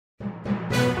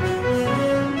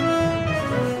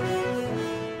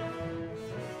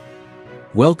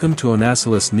Welcome to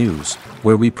Onasilus News,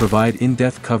 where we provide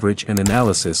in-depth coverage and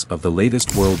analysis of the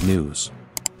latest world news.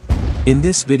 In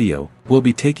this video, we'll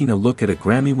be taking a look at a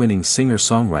Grammy-winning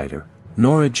singer-songwriter.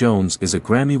 Norah Jones is a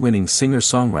Grammy-winning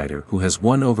singer-songwriter who has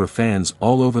won over fans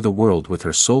all over the world with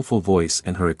her soulful voice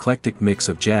and her eclectic mix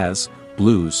of jazz,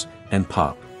 blues, and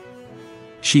pop.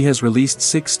 She has released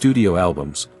 6 studio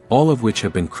albums, all of which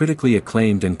have been critically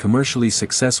acclaimed and commercially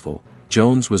successful.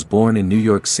 Jones was born in New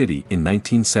York City in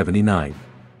 1979.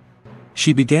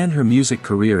 She began her music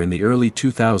career in the early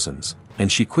 2000s,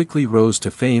 and she quickly rose to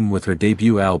fame with her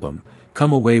debut album,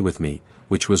 Come Away With Me,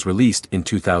 which was released in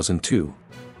 2002.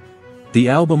 The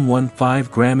album won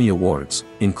 5 Grammy Awards,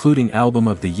 including Album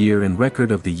of the Year and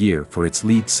Record of the Year for its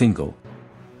lead single.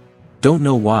 Don't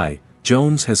know why,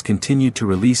 Jones has continued to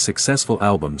release successful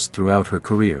albums throughout her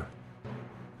career.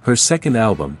 Her second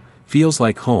album, Feels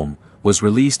Like Home, was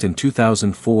released in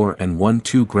 2004 and won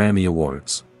 2 Grammy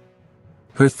Awards.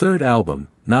 Her third album,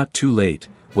 Not Too Late,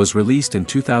 was released in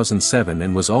 2007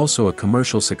 and was also a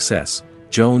commercial success.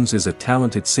 Jones is a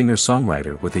talented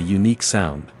singer-songwriter with a unique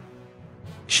sound.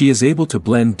 She is able to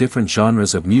blend different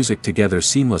genres of music together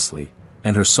seamlessly,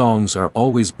 and her songs are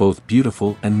always both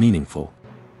beautiful and meaningful.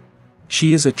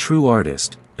 She is a true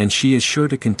artist, and she is sure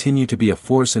to continue to be a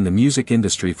force in the music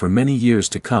industry for many years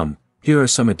to come. Here are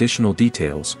some additional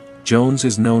details. Jones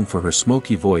is known for her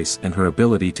smoky voice and her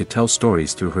ability to tell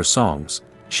stories through her songs.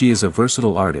 She is a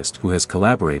versatile artist who has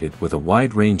collaborated with a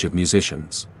wide range of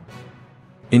musicians,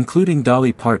 including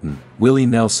Dolly Parton, Willie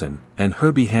Nelson, and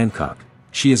Herbie Hancock.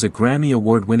 She is a Grammy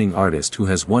Award-winning artist who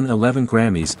has won 11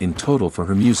 Grammys in total for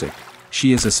her music.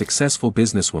 She is a successful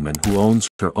businesswoman who owns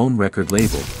her own record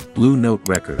label, Blue Note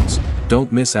Records.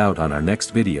 Don't miss out on our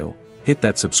next video. Hit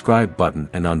that subscribe button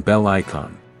and on bell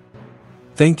icon.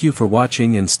 Thank you for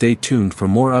watching and stay tuned for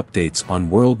more updates on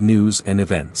world news and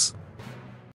events.